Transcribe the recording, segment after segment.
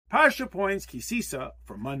Parsha points Ki Sisa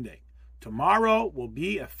for Monday. Tomorrow will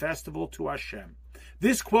be a festival to Hashem.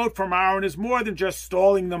 This quote from Aaron is more than just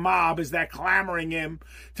stalling the mob as they're clamoring him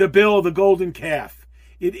to build the golden calf.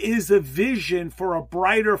 It is a vision for a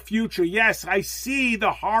brighter future. Yes, I see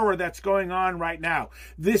the horror that's going on right now,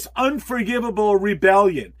 this unforgivable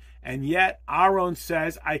rebellion. And yet, Aaron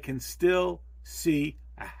says, I can still see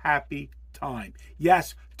a happy time.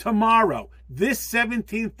 Yes, tomorrow, this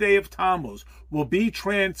 17th day of Tammuz, will be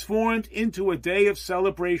transformed into a day of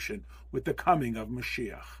celebration with the coming of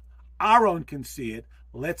Mashiach. Aaron can see it.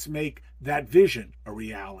 Let's make that vision a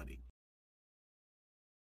reality.